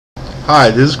Hi,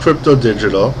 this is Crypto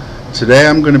Digital. Today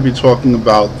I'm going to be talking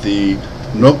about the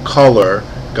Nook color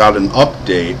got an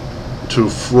update to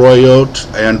Froyo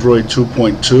Android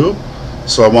 2.2.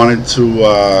 So I wanted to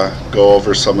go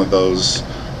over some of those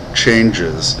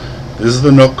changes. This is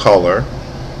the Nook color.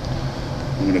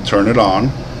 I'm going to turn it on.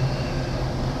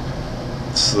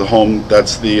 It's the home.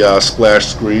 That's the splash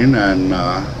screen, and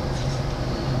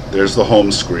there's the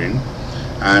home screen.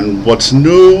 And what's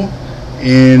new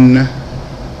in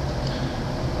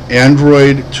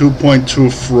Android 2.2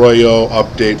 Froyo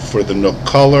update for the Nook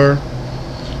color?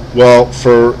 Well,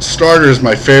 for starters,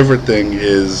 my favorite thing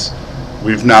is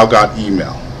we've now got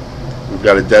email. We've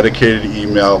got a dedicated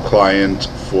email client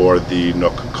for the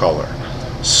Nook color.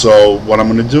 So what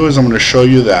I'm going to do is I'm going to show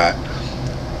you that.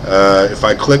 If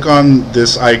I click on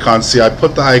this icon, see, I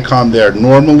put the icon there.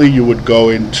 Normally you would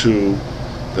go into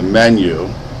the menu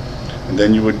and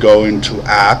then you would go into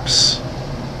apps,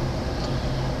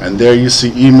 and there you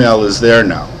see email is there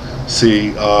now.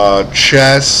 See,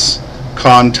 chess,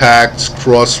 contacts,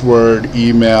 crossword,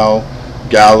 email,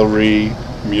 gallery,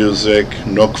 music,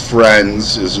 Nook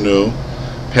Friends is new,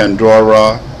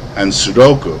 Pandora, and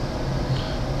Sudoku.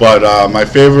 But my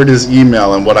favorite is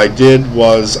email, and what I did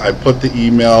was I put the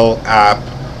email app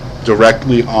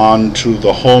directly onto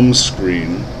the home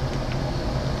screen.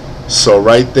 So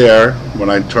right there, when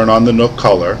I turn on the Nook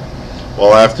color,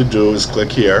 all I have to do is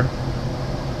click here,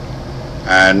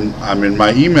 and I'm in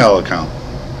my email account.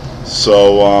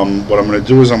 So what I'm going to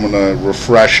do is I'm going to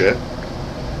refresh it,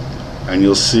 and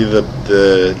you'll see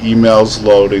the emails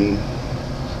loading.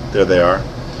 There they are.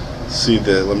 See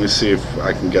the, let me see if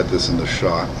I can get this in the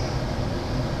shot.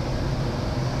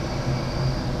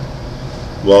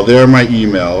 Well, there are my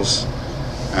emails,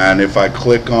 and if I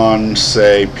click on,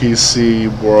 say, PC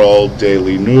World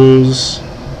Daily News,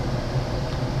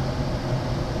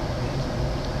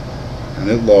 and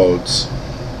it loads.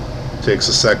 It takes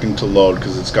a second to load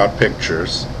because it's got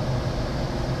pictures.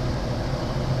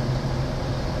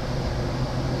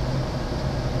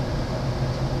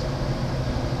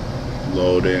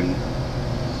 Loading.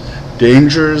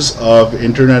 Dangers of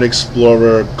Internet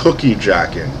Explorer cookie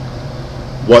jacking.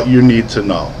 What you need to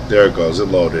know. There it goes, it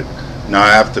loaded. Now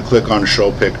I have to click on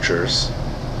show pictures,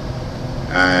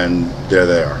 and there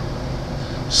they are.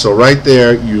 So right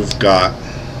there you've got,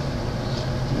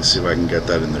 let me see if I can get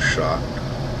that in the shot.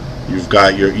 You've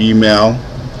got your email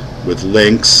with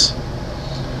links.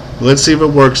 Let's see if it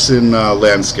works in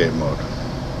landscape mode.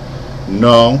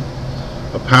 No.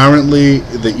 Apparently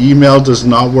the email does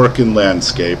not work in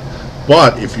landscape,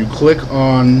 but if you click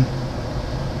on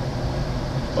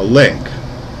a link,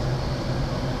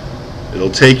 it'll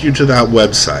take you to that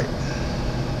website,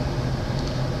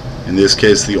 in this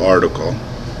case the article,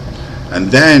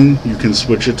 and then you can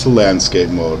switch it to landscape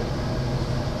mode,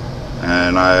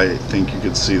 and I think you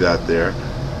can see that there.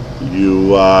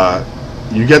 You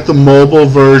get the mobile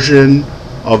version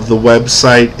of the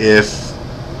website if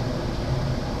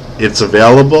it's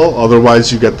available,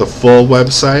 otherwise you get the full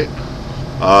website.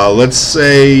 Let's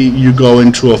say you go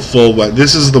into a full web.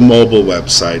 This is the mobile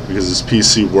website because it's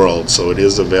PC World, so it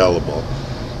is available.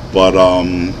 But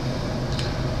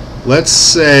let's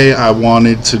say I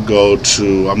wanted to go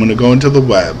to, I'm going to go into the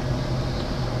web,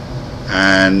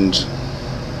 and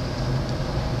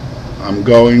I'm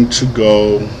going to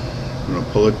go, I'm going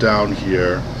to pull it down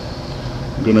here.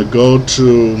 I'm going to go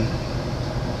to,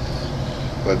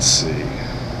 let's see,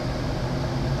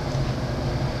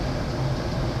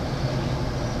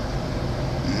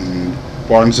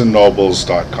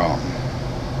 barnesandnobles.com.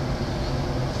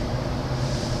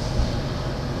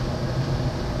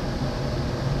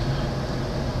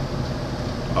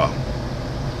 Oh,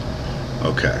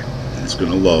 okay, it's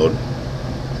going to load.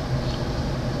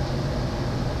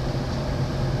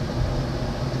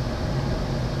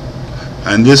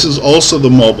 And this is also the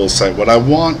mobile site. What I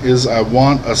want is I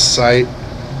want a site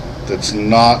that's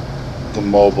not the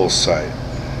mobile site.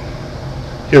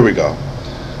 Here we go.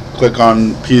 Click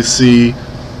on PC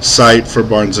site for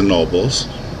Barnes & Nobles,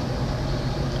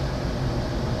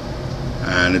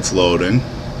 and it's loading,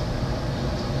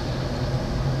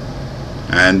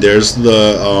 and there's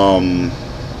the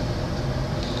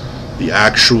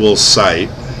actual site.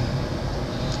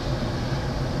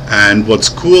 And what's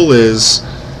cool is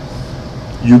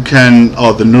you can,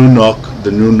 the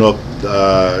new Nook,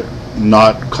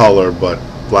 not color but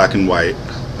black and white,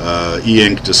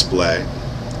 e-ink display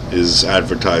is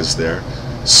advertised there.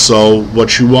 So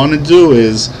what you want to do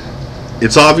is,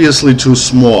 it's obviously too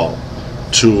small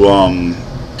to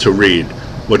read.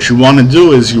 What you want to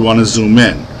do is you want to zoom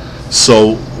in.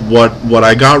 So what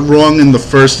I got wrong in the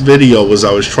first video was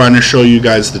I was trying to show you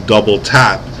guys the double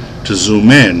tap to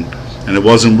zoom in, and it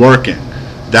wasn't working.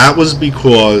 That was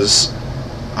because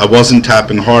I wasn't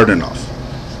tapping hard enough.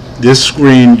 This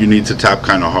screen, you need to tap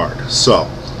kind of hard. So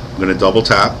I'm going to double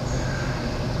tap,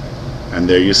 and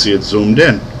there you see it zoomed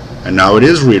in, and now it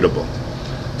is readable.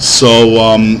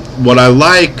 So what I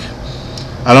like,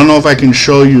 I don't know if I can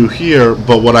show you here,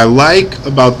 but what I like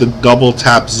about the double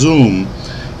tap zoom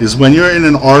is when you're in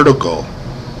an article,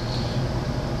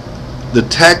 the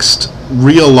text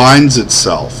realigns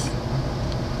itself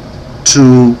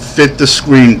to fit the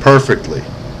screen perfectly.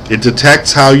 It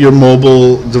detects how your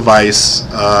mobile device,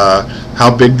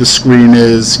 how big the screen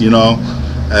is, you know,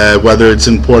 whether it's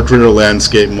in portrait or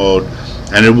landscape mode,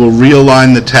 and it will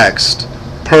realign the text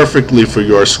perfectly for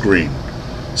your screen.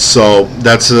 So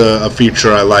that's a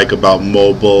feature I like about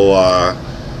mobile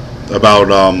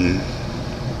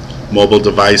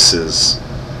devices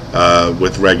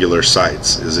with regular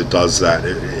sites, is it does that.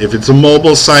 If it's a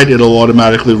mobile site, it'll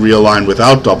automatically realign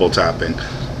without double tapping,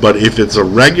 but if it's a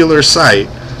regular site,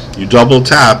 you double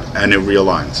tap and it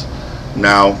realigns.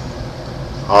 Now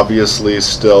obviously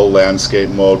still landscape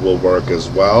mode will work as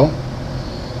well,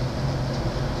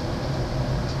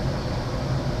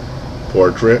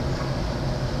 portrait,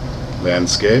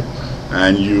 landscape,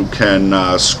 and you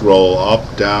can scroll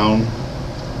up, down,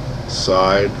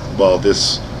 side. Well, the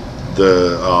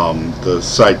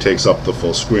site takes up the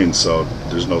full screen, so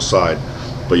there's no side,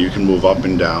 but you can move up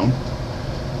and down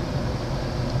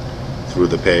through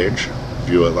the page,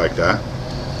 view it like that.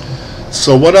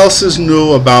 So what else is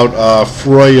new about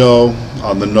Froyo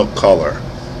on the Nook color?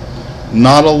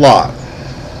 Not a lot.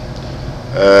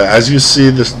 As you see,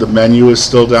 the menu is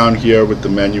still down here with the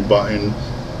menu button.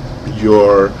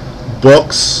 Your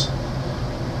books,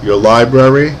 your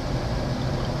library,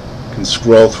 you can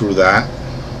scroll through that.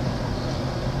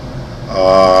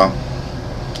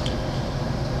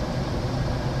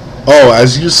 Oh,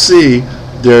 as you see,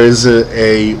 there is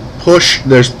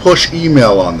there's push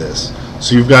email on this.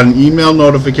 So you've got an email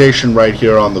notification right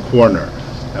here on the corner,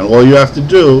 and all you have to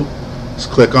do is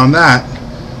click on that,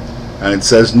 and it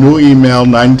says new email,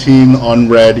 19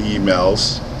 unread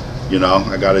emails. You know,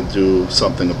 I got to do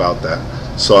something about that.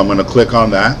 So I'm going to click on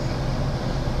that,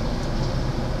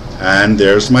 and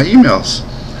there's my emails.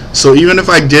 So even if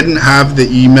I didn't have the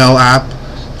email app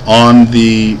on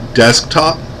the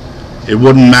desktop, it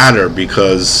wouldn't matter,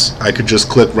 because I could just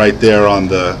click right there on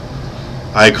the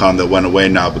icon that went away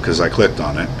now because I clicked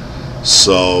on it.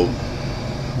 So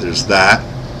there's that.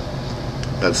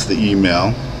 That's the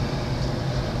email.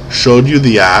 Showed you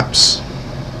the apps.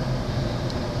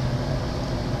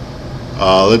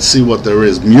 Let's see what there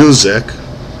is. Music,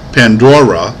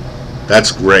 Pandora,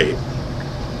 that's great.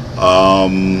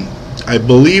 I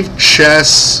believe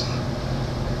chess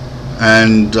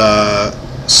and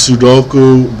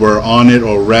Sudoku were on it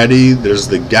already. There's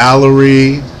the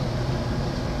gallery.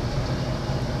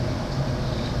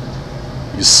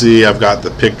 You see, I've got the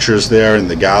pictures there in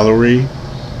the gallery.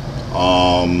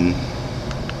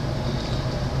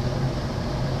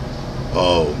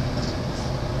 Oh,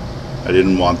 I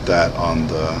didn't want that on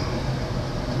the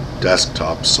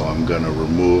desktop, so I'm going to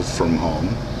remove from home.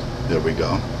 There we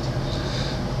go.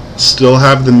 Still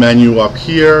have the menu up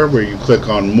here where you click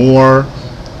on more.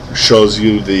 It shows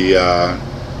you the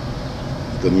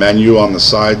menu on the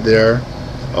side there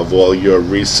of all your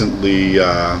recently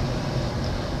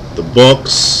the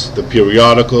books, the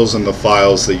periodicals, and the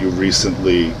files that you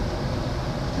recently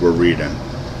were reading.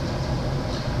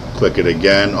 Click it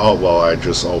again. Oh, well, I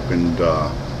just opened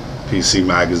PC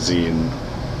Magazine.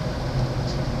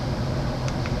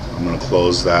 I'm going to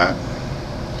close that.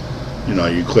 You know,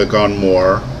 you click on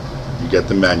more, you get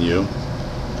the menu,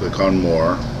 click on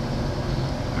more,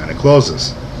 and it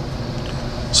closes.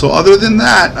 So other than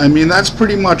that, I mean, that's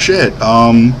pretty much it.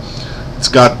 It's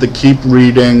got the keep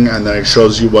reading, and then it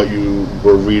shows you what you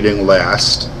were reading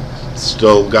last.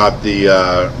 Still got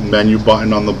the menu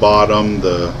button on the bottom,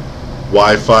 the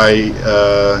Wi-Fi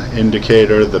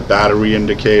indicator, the battery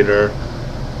indicator,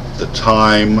 the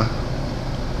time,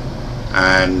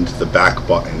 and the back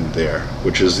button there,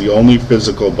 which is the only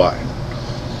physical button.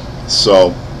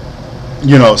 So,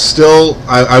 you know, still,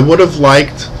 I would have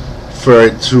liked for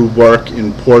it to work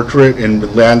in portrait, in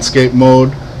landscape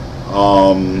mode,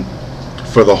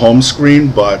 for the home screen,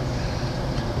 but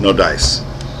no dice.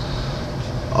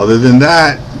 Other than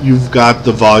that, you've got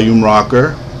the volume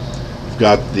rocker, you've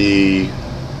got the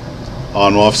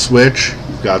on-off switch,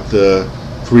 you've got the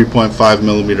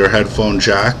 3.5mm headphone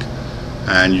jack,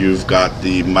 and you've got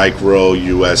the micro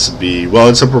USB. Well,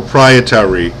 it's a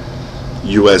proprietary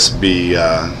USB.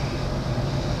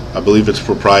 I believe it's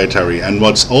proprietary. And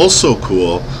what's also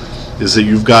cool is that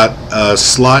you've got a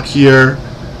slot here